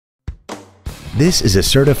This is a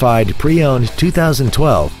certified pre-owned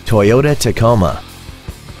 2012 Toyota Tacoma.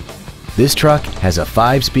 This truck has a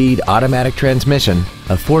 5-speed automatic transmission,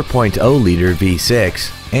 a 4.0-liter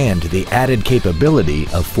V6, and the added capability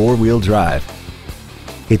of 4-wheel drive.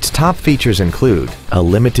 Its top features include a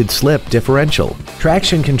limited slip differential,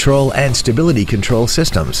 traction control and stability control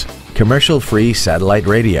systems, commercial-free satellite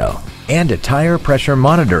radio, and a tire pressure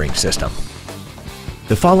monitoring system.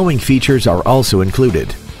 The following features are also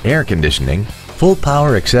included: air conditioning, full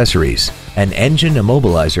power accessories, an engine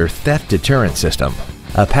immobilizer theft deterrent system,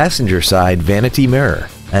 a passenger side vanity mirror,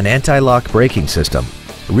 an anti-lock braking system,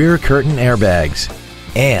 rear curtain airbags,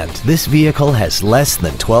 and this vehicle has less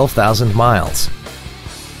than 12,000 miles.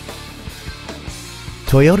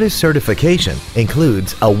 Toyota's certification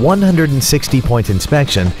includes a 160-point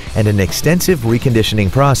inspection and an extensive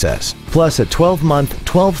reconditioning process, plus a 12-month,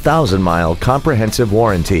 12,000-mile comprehensive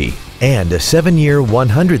warranty and a 7-year,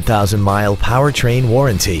 100,000-mile powertrain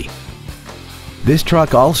warranty. This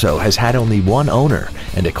truck also has had only one owner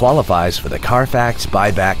and it qualifies for the Carfax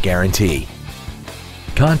buyback guarantee.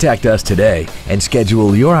 Contact us today and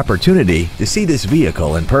schedule your opportunity to see this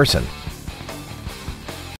vehicle in person.